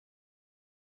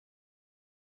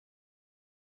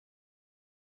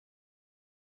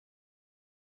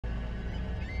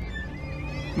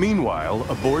Meanwhile,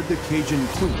 aboard the Cajun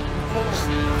Queen,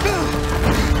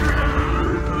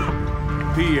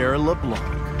 Pierre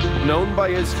LeBlanc, known by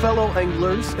his fellow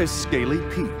anglers as Scaly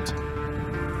Pete.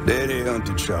 There they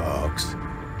hunted sharks.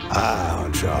 I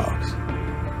hunt sharks.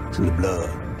 It's in the blood.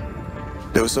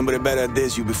 There was somebody better at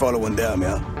this, you'd be following them,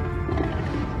 yeah?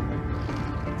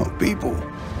 Well, people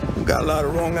got a lot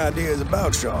of wrong ideas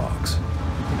about sharks.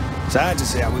 So I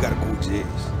just say how we gotta coexist.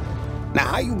 Now,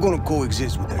 how you gonna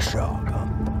coexist with that shark, huh?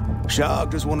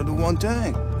 Shark just wanna do one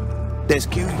thing. That's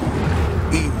kill you,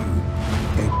 eat you,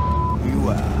 and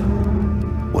you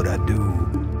out. What I do,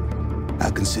 I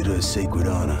consider a sacred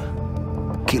honor.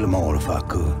 Kill them all if I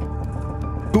could.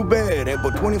 Too bad, ain't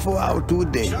but 24 hours to a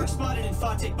day. Shark spotted in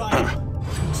Fatik Bayou.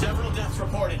 Several deaths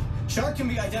reported. Shark can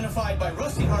be identified by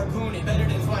rusty harpoon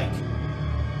embedded in flank.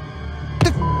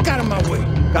 Get the f*** out of my way.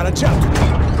 Got a job to do.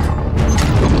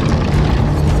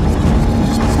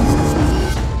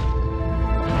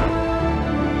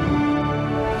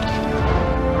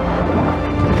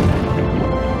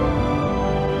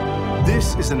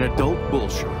 This is an adult bull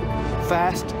shark.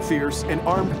 Fast, fierce, and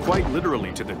armed quite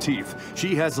literally to the teeth,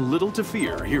 she has little to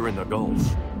fear here in the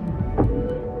Gulf.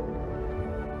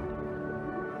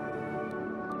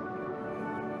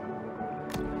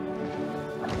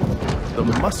 The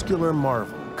muscular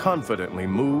marvel confidently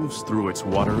moves through its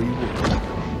watery world.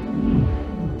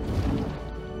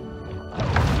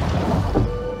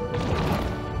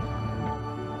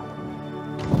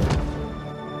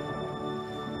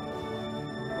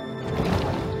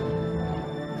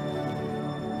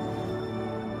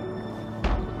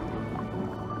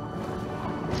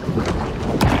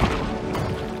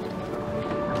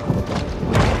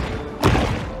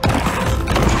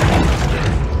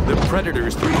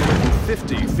 Predator's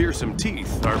 350 fearsome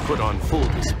teeth are put on full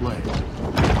display.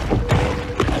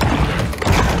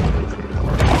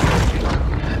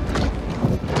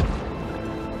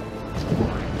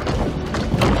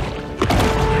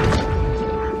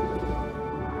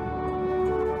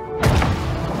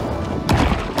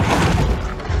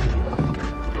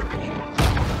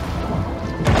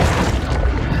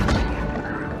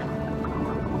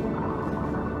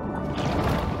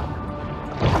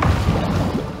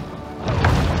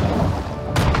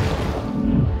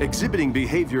 Exhibiting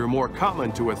behavior more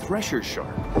common to a thresher shark,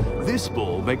 this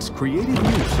bull makes creative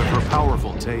use of her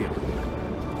powerful tail.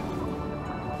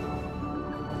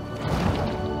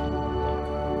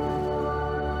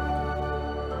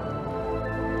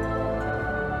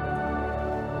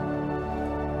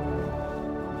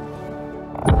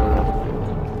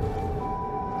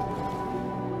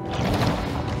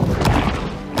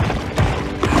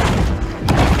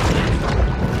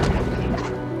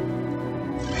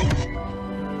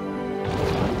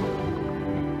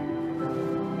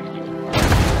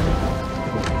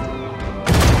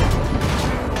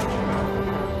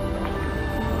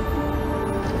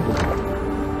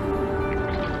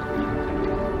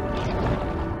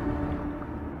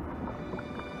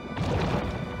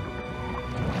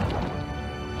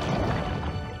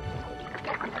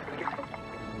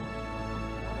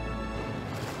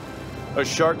 A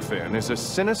shark fin is a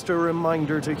sinister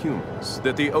reminder to humans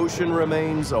that the ocean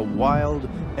remains a wild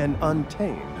and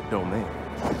untamed domain.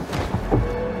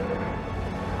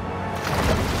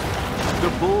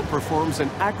 The bull performs an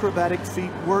acrobatic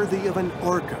feat worthy of an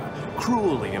orca,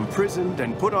 cruelly imprisoned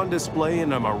and put on display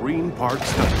in a marine park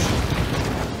stunt show.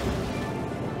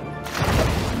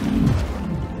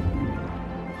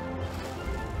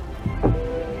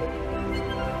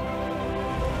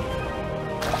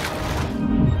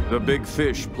 The big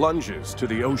fish plunges to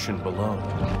the ocean below.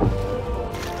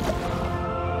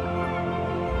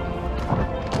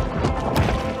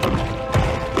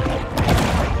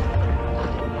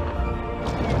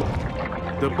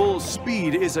 The bull's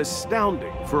speed is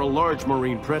astounding for a large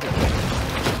marine predator.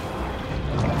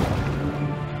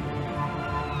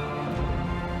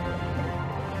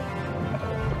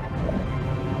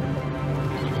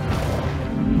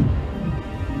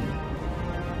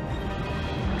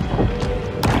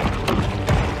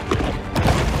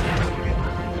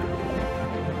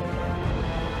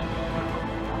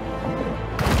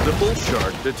 The bull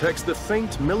shark detects the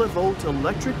faint millivolt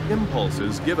electric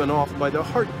impulses given off by the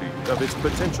heartbeat of its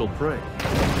potential prey.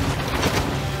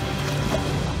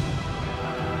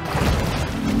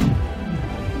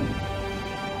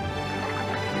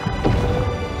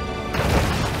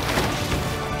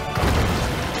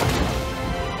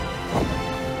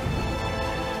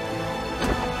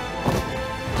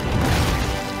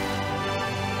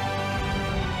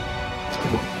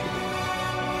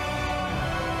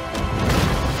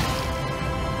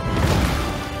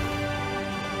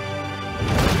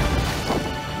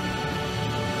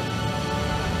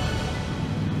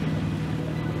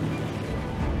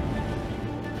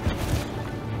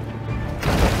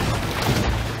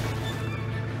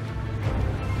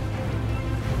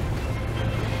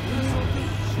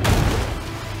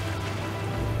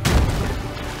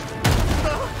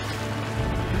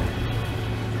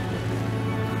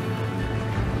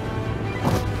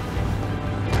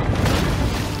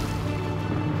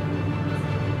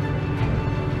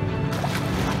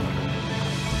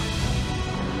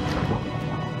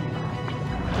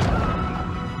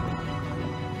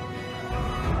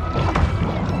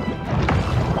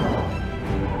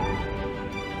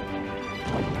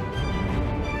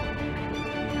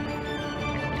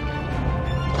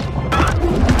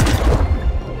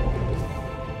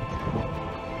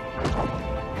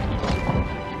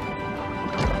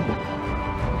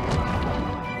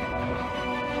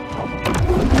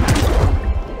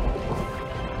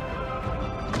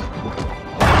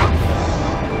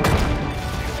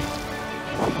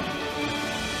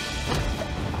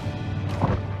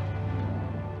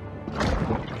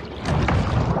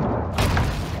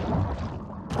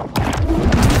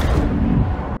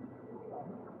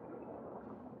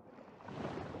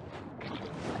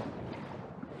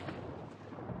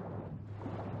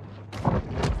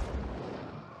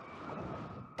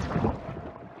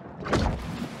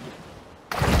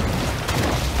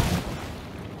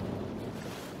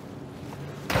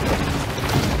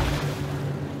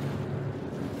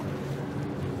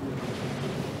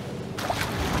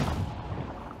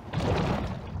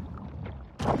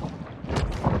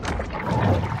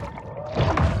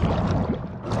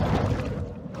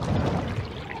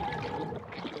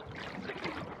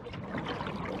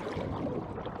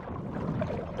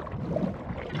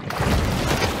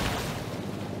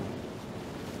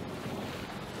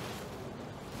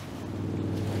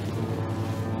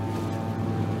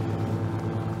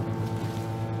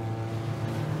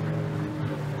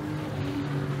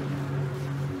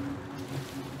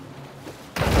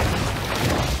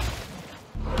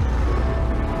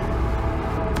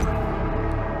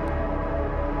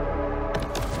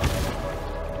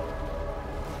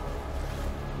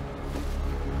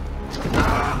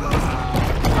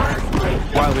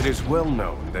 While it is well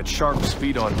known that sharks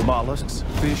feed on mollusks,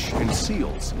 fish, and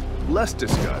seals, less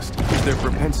discussed is their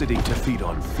propensity to feed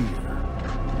on fear.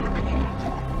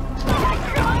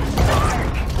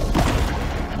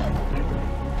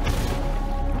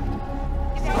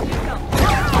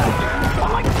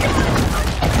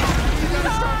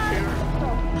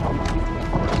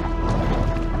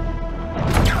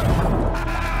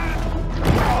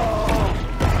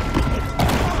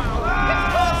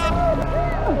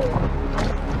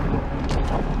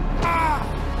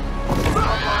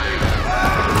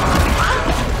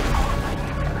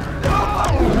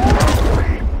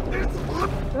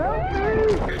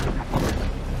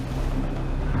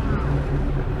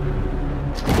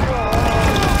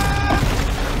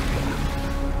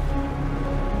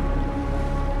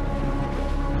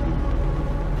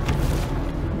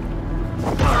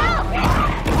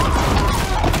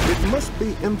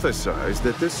 Emphasize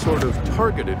that this sort of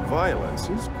targeted violence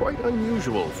is quite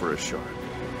unusual for a shark.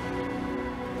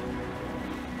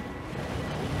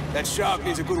 That shark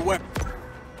needs a good weapon.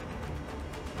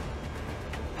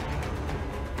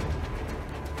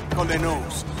 On their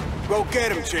nose. Go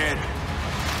get him, Chad.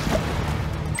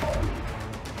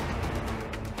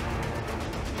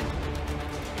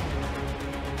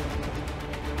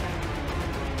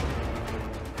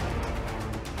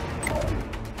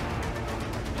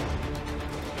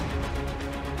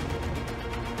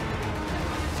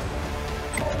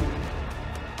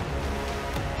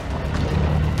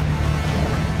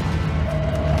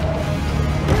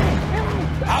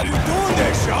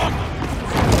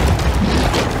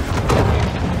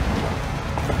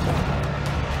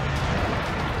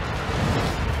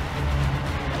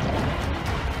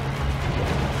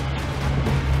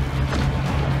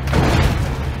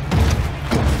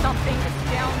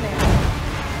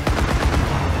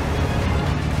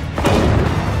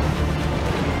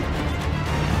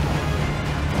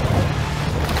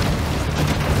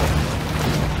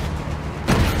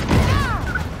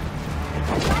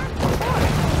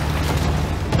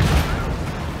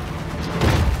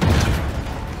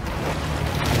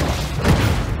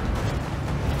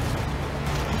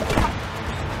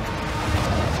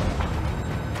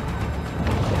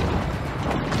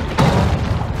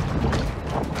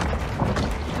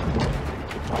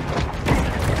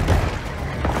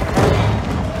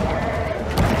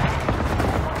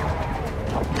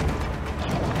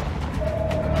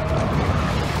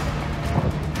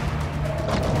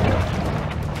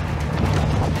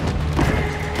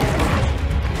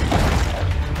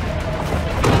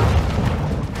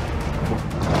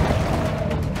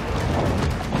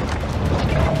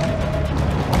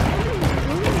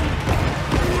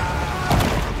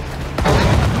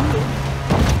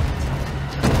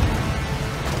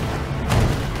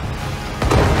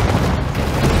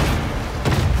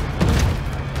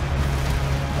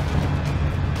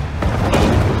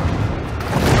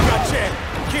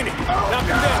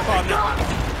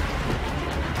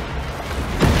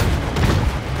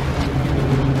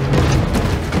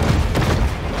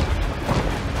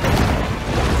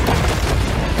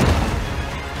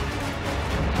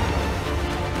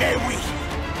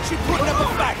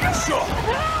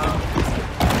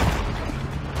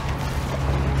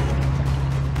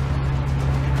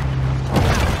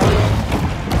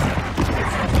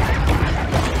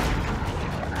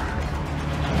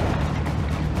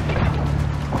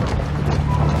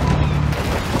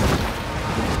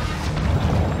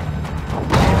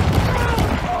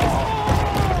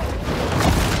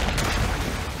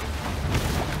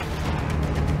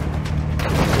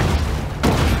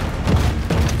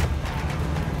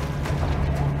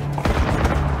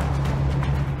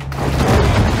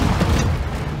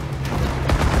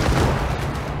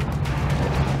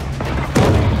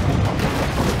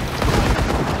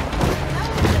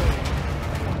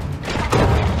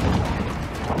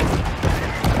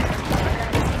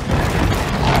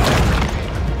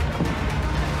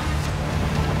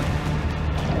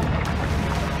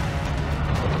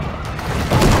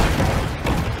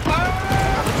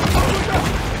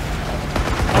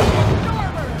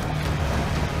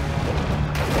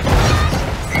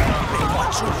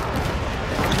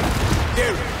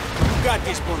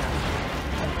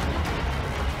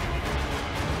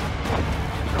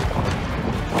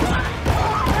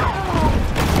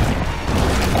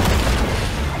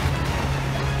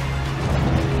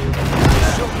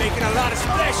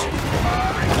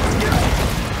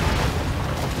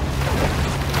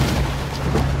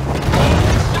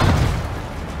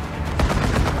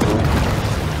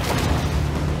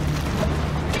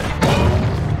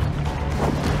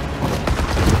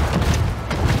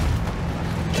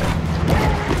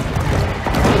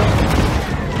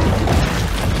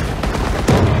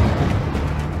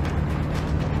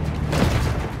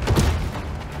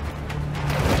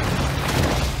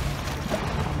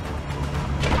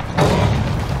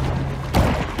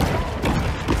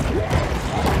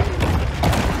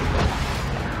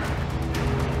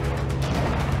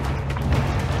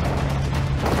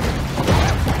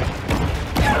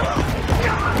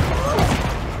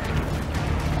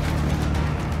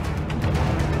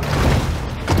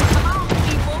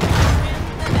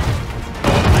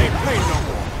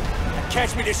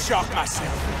 biggest shark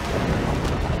myself.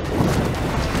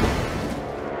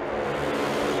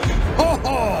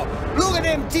 Oh, look at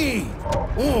them teeth.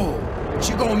 Oh,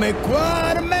 she gonna make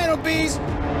quite a mantelpiece.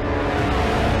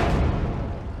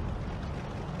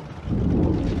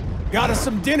 Got us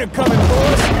some dinner coming,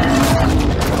 boys.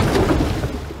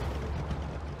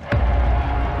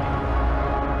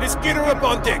 Let's get her up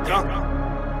on deck, huh?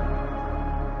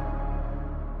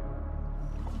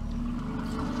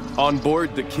 On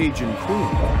board the Cajun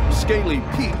Queen, Scaly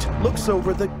Pete looks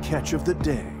over the catch of the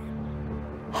day.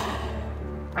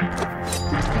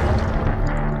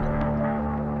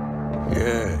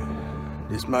 Yeah,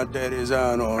 this my daddy's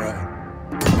iron, all right.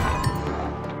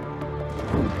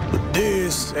 But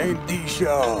this ain't the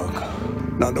shark.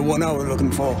 Not the one I was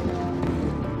looking for.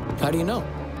 How do you know?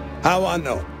 How I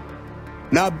know?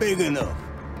 Not big enough.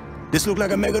 This look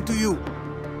like a mega to you?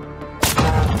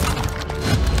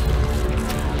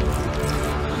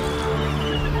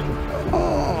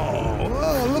 Oh,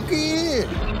 well, looky here.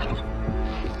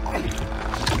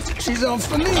 She's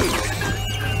unfamiliar.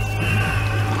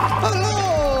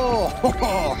 Hello!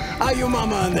 How you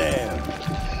mama in there?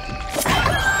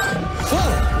 Whoa!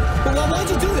 Well, why'd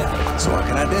you do that? So I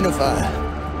can identify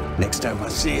her next time I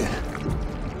see her.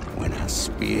 When I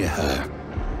spear her.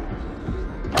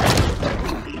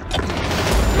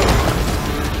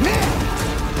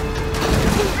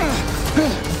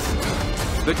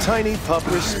 The tiny pup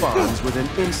responds with an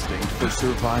instinct for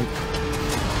survival.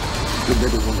 You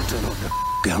better want to turn off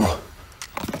the camera.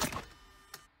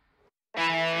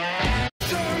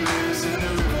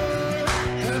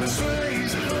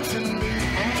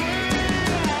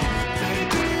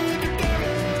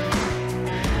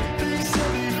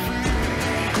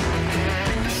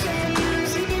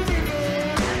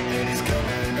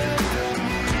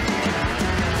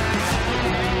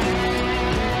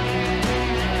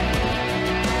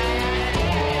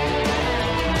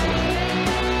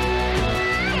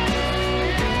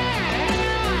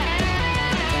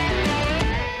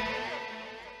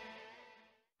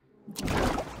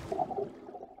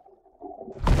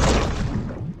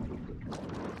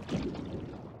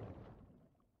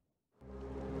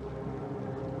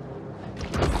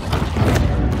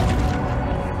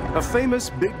 A famous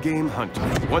big game hunter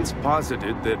once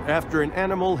posited that after an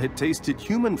animal had tasted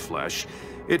human flesh,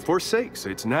 it forsakes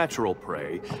its natural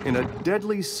prey in a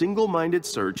deadly single-minded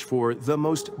search for the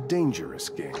most dangerous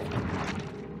game.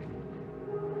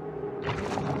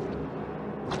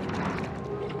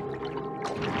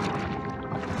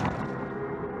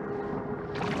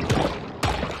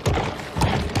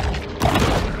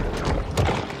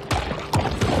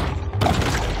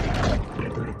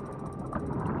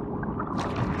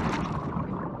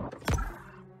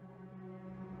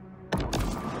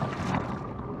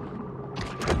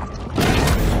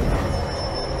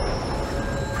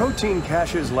 Protein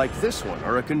caches like this one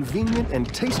are a convenient and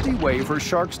tasty way for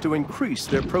sharks to increase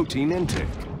their protein intake.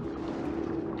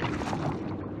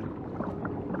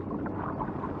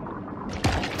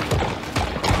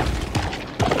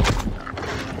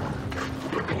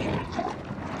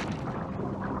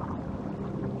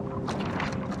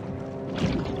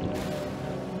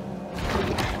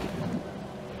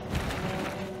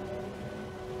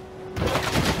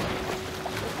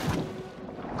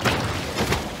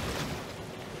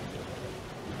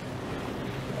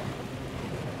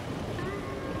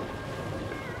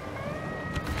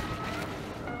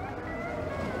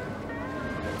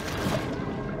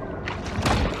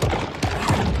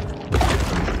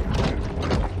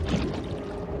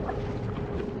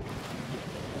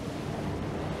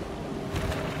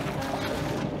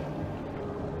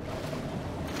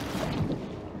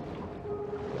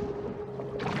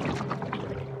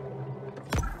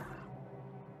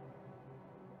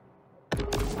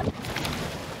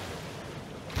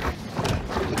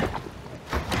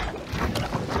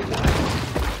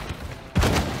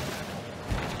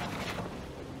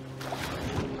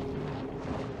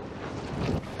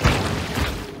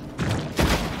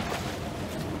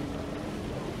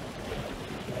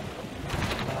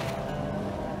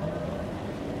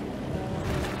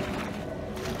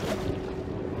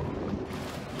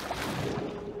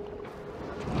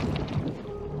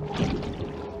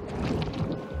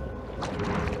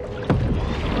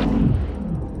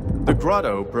 The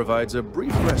grotto provides a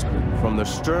brief respite from the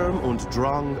Sturm und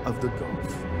Drang of the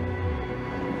Gulf.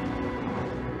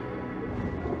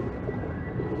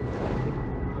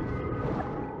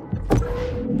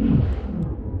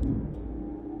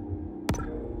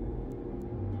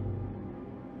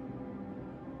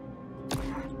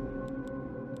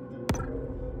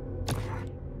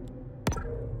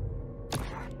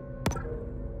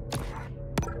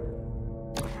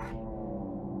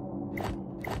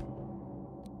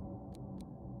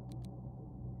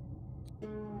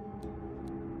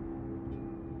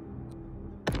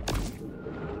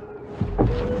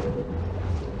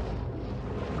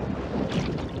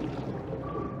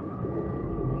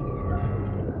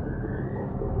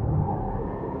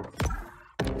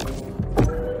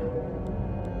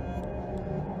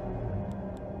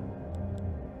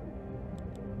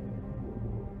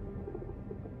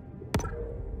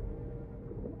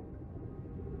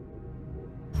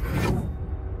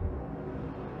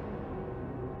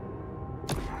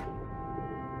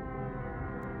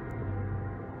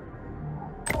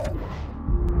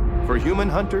 For human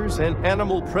hunters and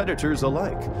animal predators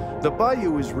alike, the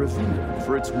Bayou is revered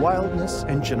for its wildness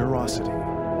and generosity.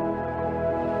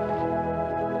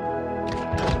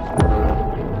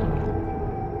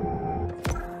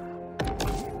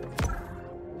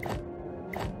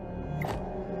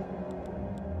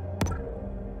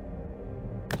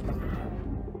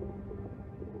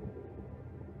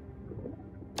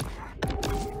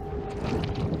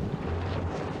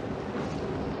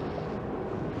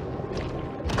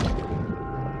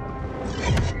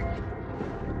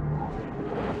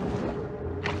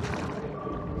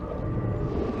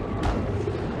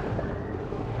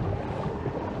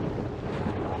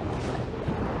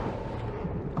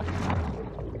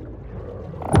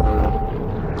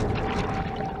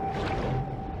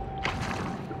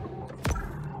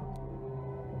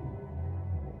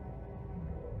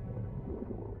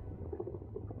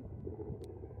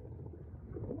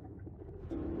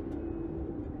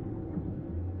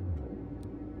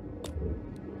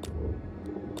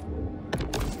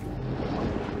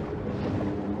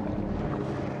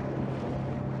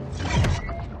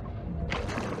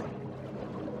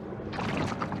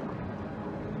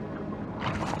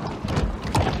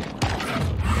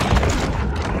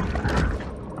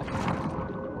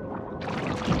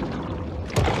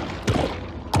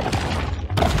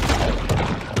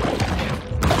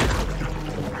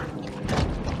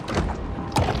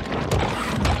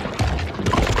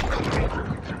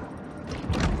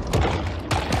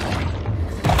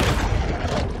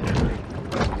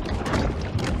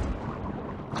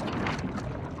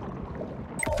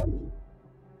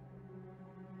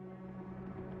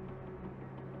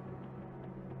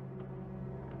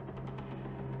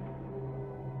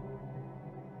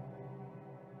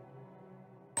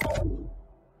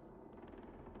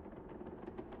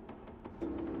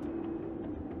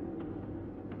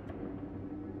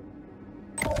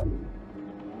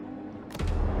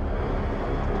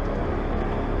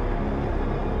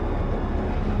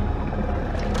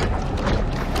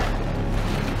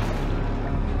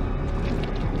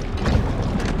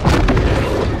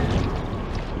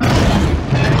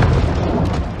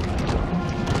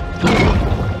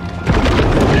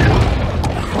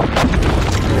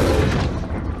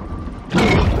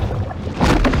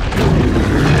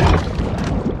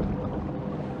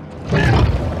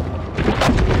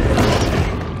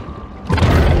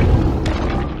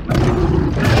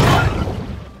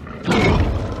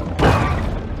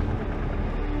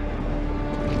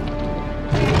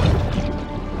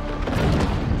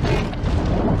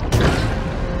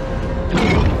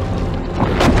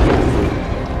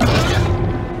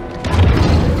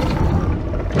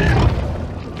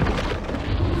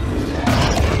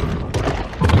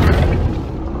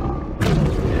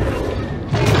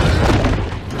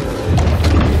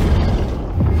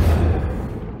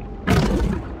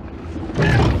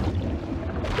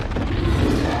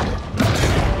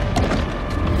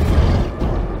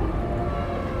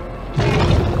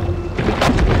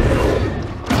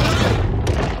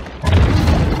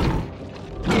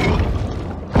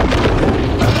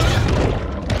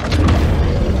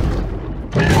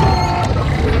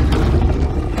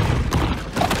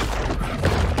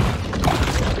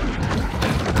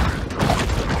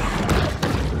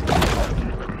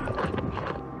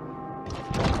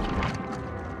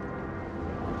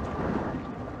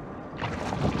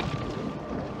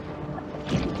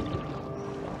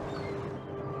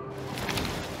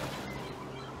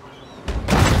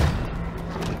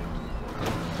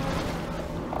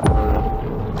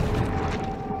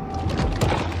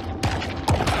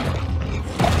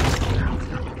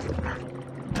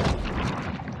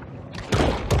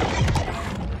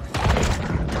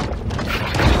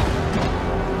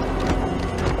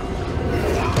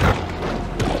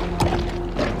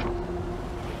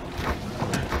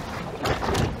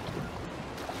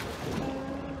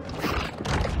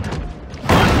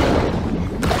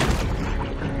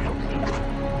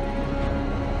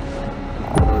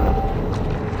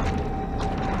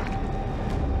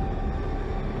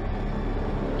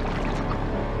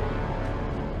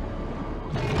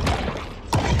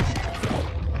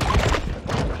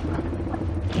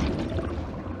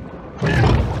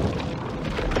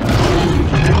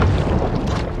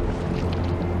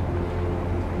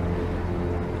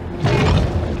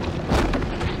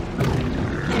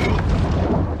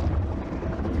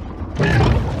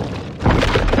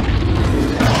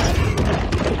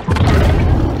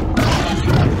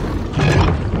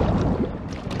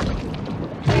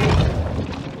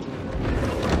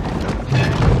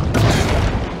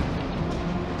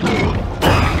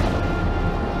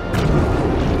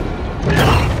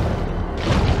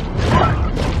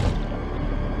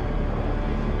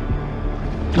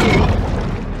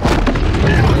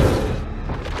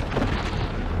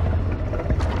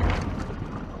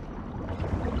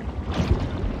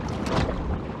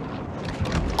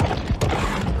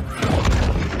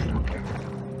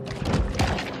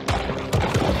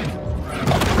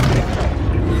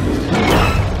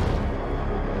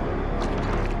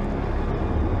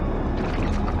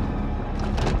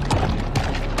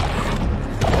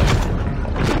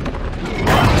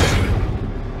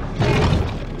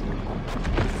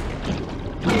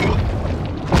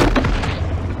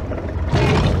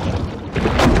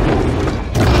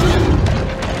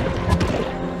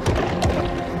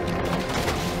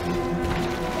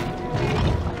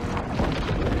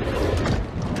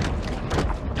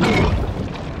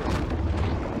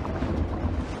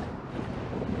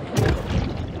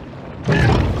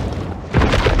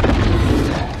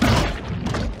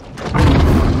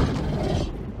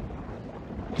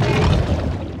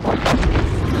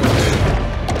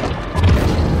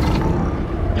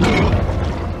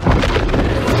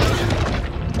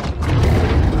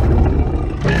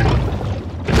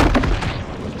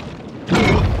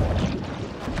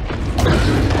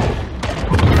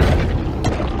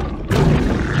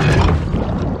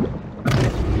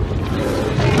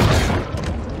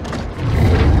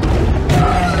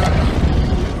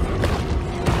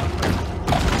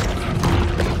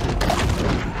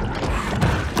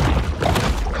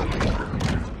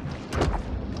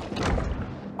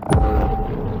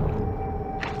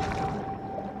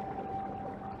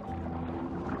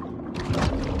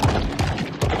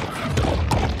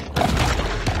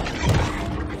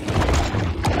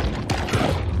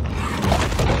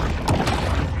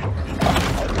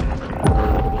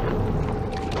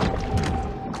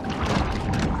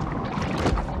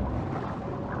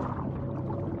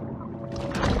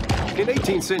 In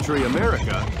 18th century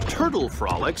America, turtle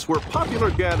frolics were popular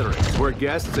gatherings where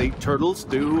guests ate turtle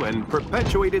stew and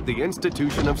perpetuated the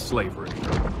institution of slavery.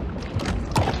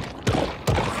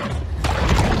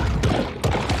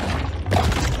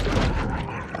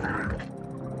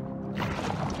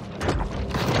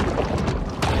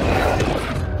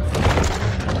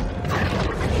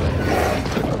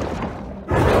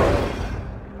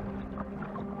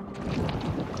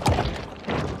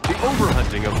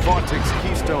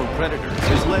 Predators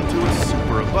has led to a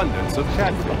superabundance of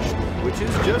catfish, which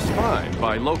is just fine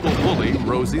by local bully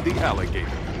Rosie the alligator.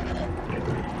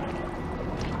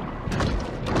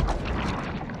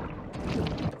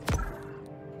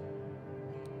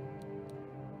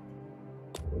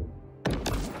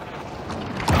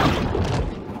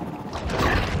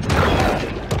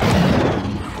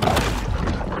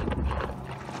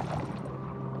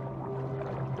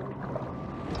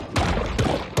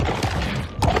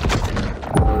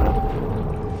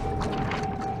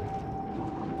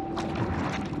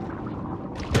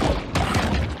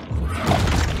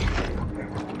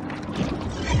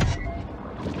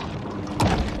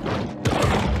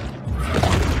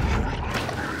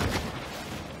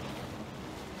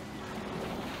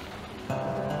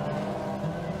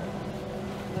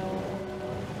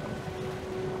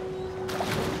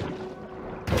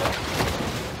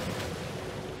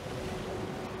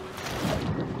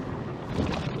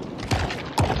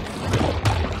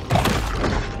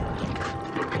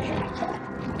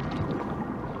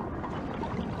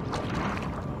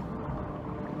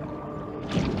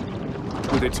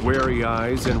 With its wary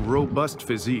eyes and robust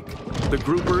physique, the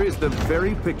grouper is the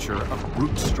very picture of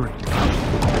brute strength.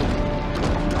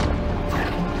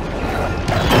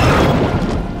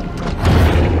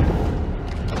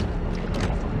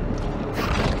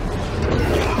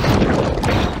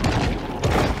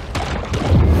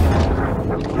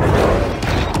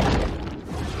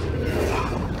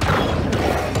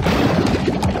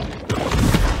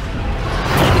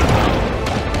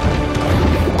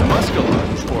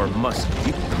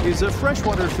 Muskie is a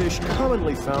freshwater fish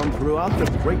commonly found throughout the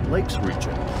Great Lakes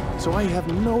region, so I have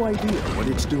no idea what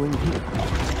it's doing here.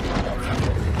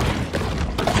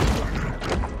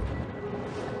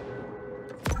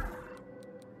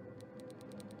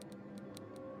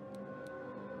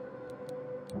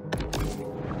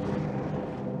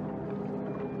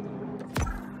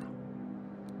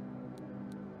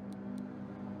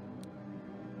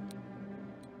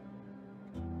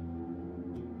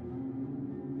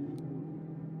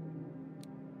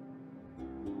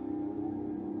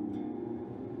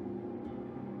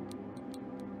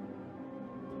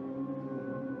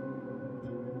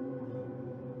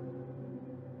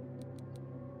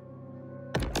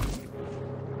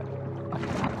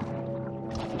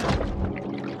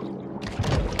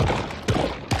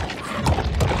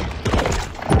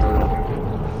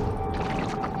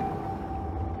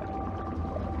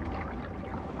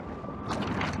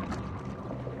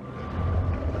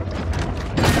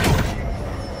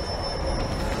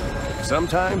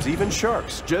 Sometimes even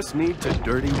sharks just need to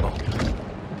dirty bulk.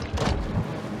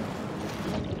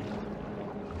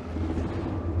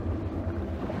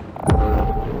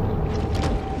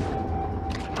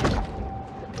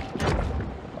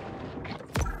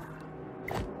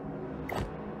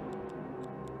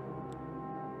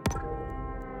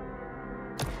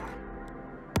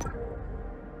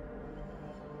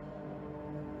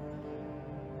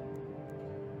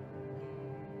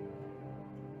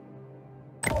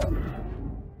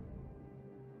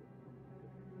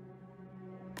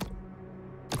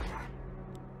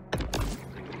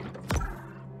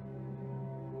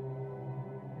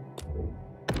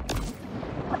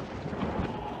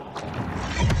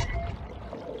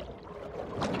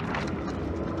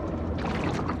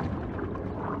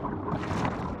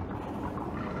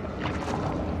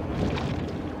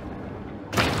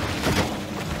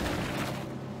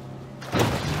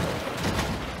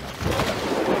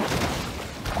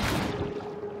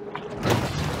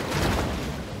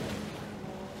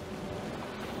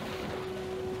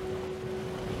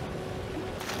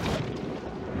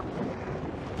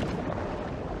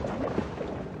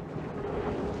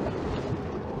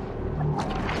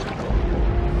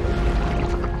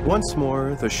 Once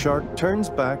more, the shark turns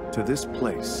back to this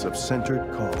place of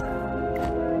centered calm.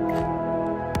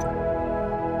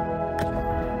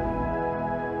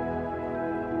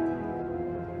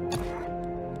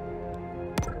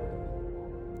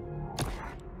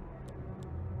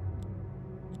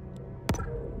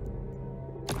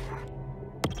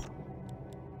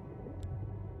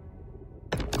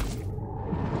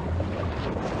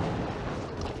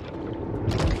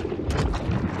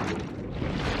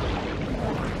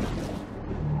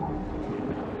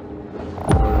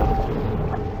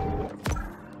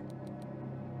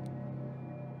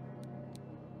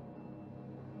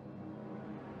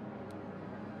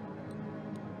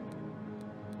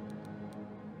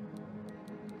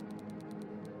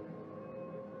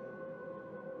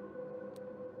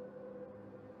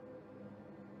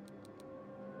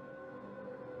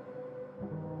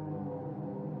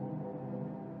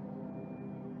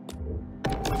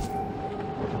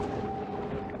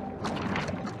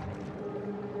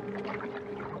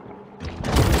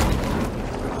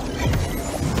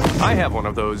 I have one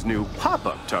of those new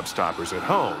pop-up tub stoppers at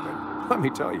home, and let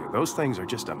me tell you, those things are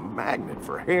just a magnet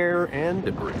for hair and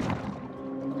debris.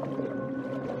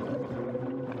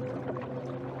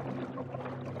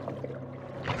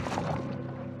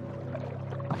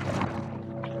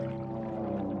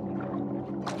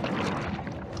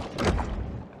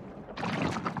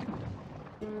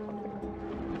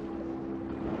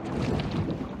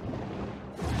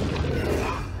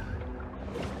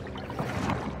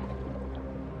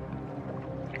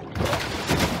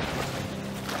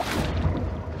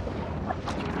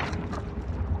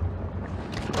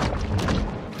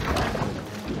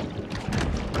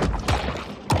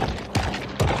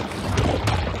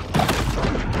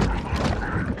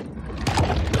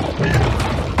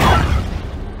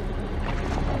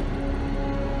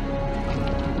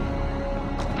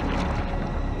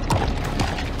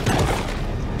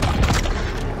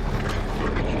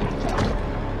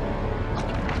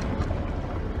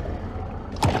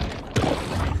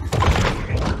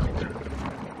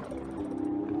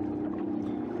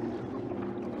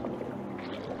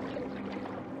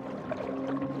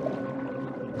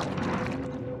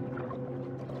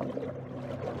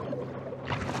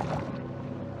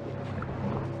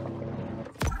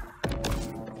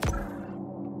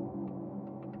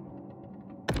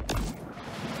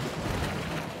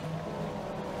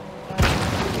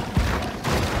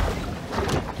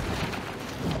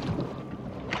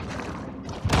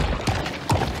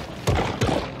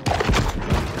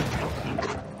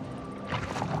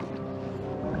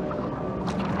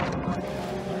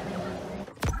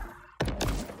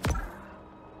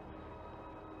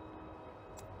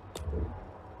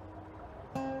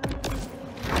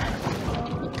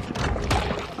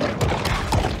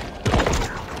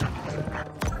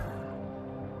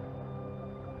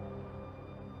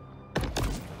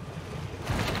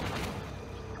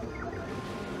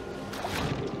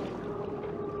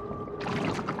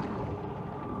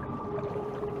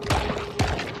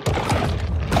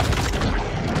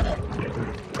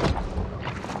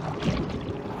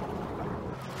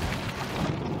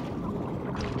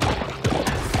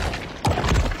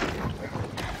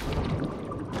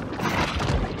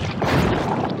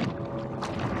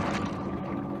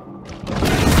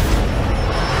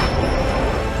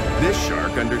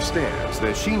 Understands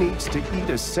that she needs to eat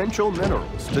essential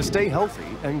minerals to stay healthy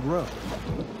and grow.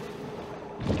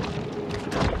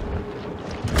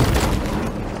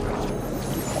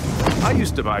 I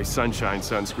used to buy Sunshine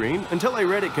sunscreen until I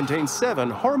read it contains 7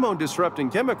 hormone-disrupting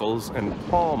chemicals and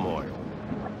palm oil.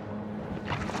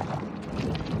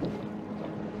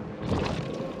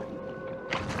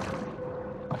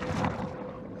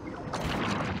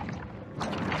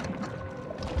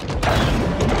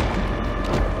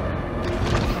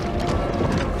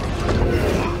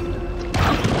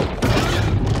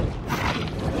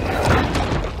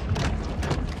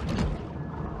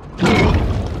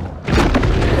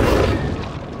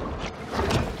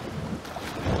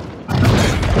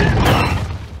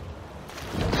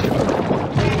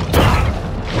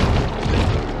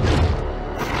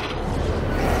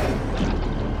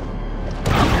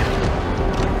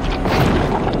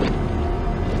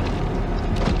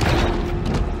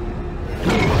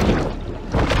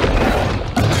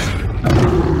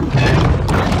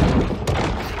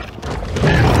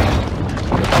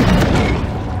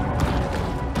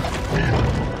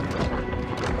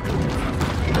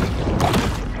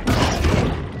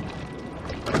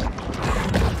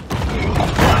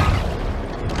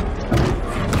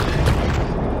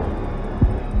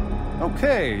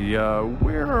 Okay,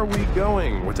 where are we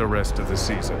going with the rest of the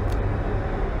season?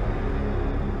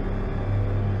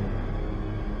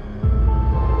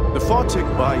 The Fawtick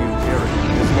Bayou area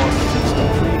has lost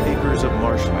 63 acres of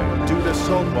marshland due to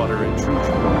saltwater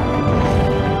intrusion.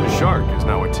 The shark is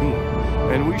now a team,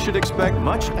 and we should expect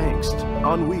much angst,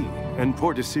 ennui, and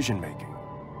poor decision-making.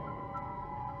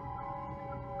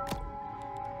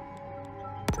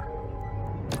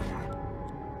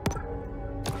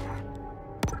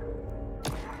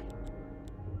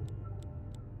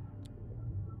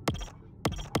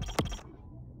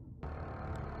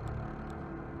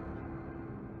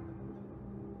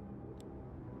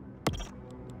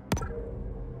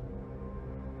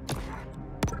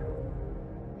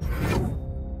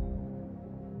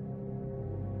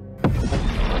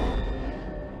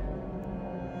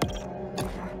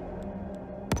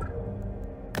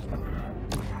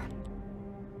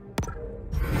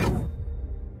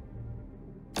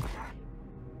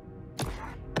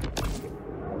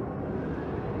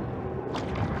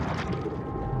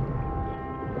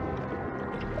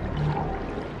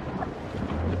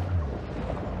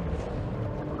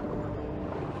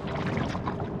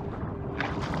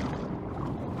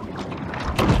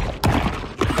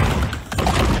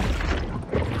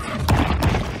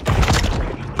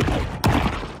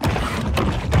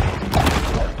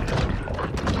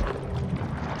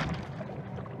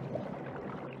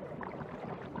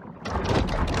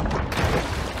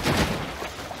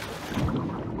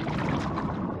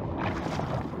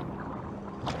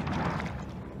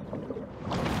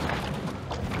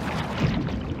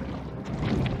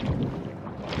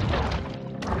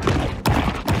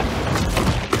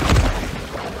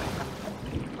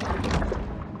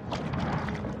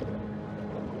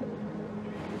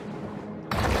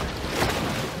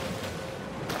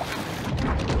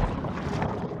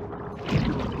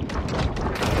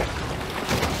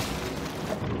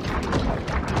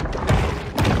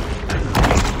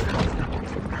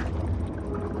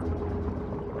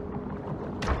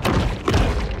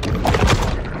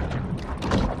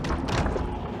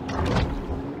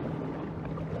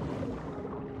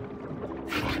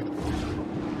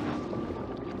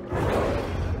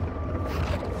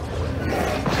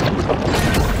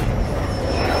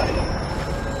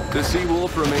 The sea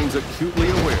wolf remains acutely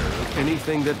aware of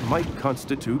anything that might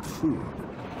constitute food.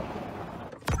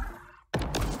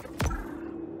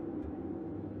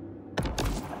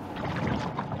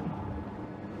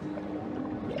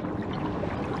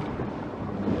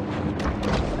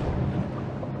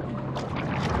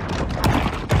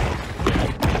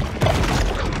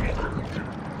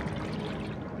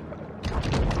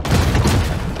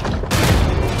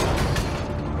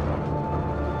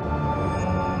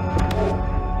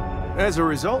 As a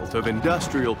result of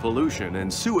industrial pollution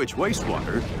and sewage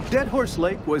wastewater, Dead Horse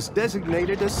Lake was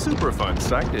designated a Superfund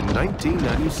site in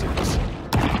 1996.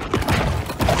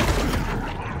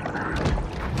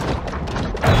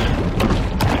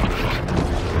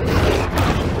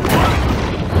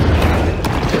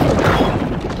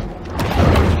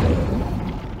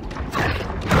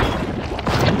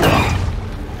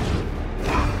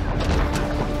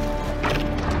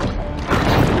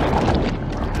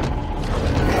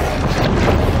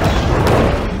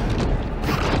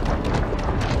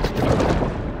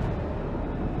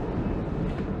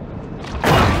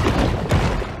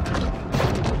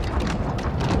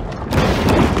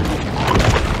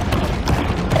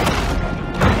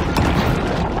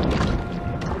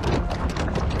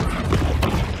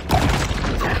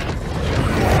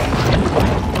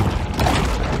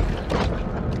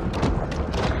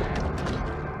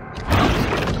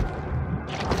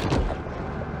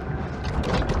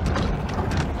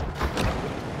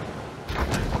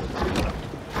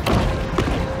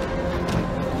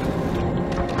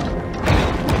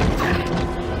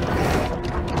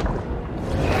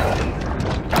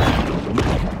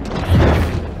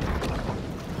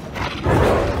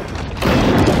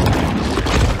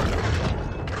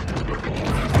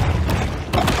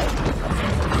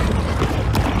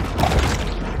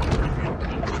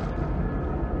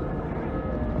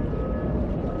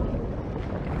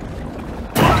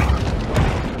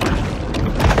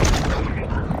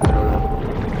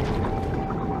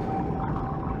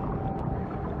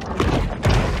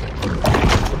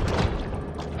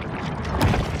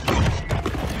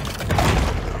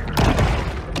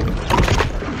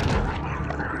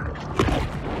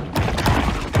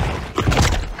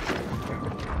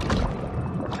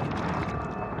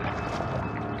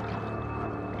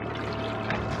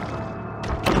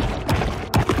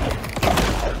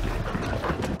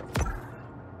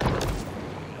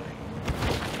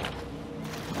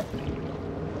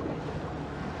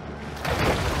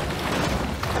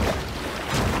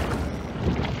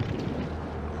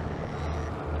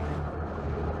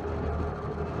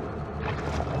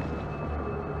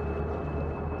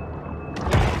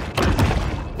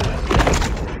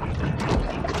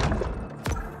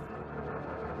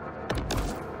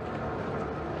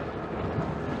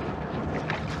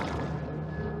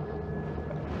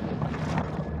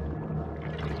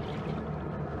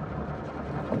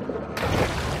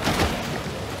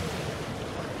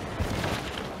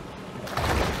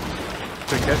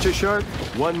 To catch a shark,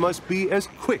 one must be as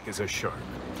quick as a shark.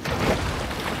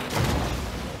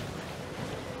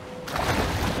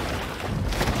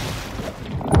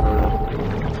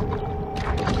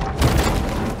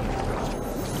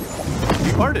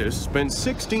 The artist spent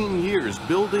 16 years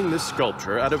building this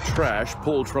sculpture out of trash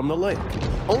pulled from the lake,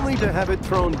 only to have it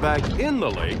thrown back in the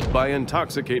lake by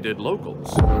intoxicated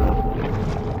locals.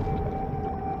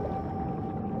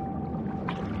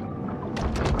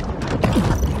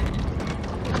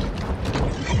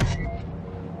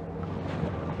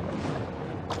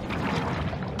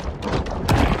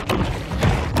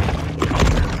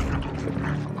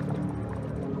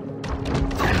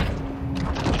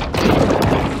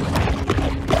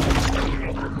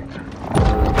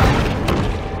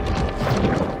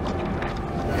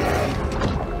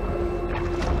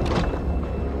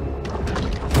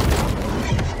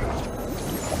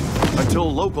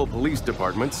 Until local police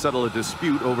departments settle a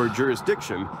dispute over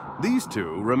jurisdiction, these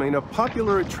two remain a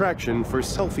popular attraction for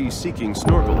selfie-seeking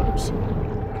snorkelers.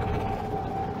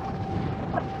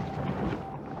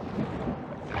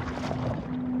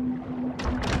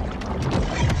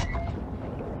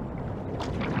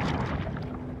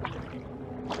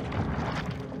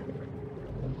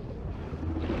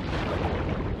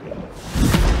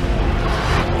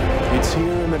 It's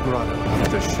here in the grotto that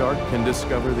the shark can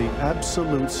discover the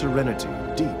absolute serenity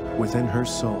deep within her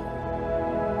soul.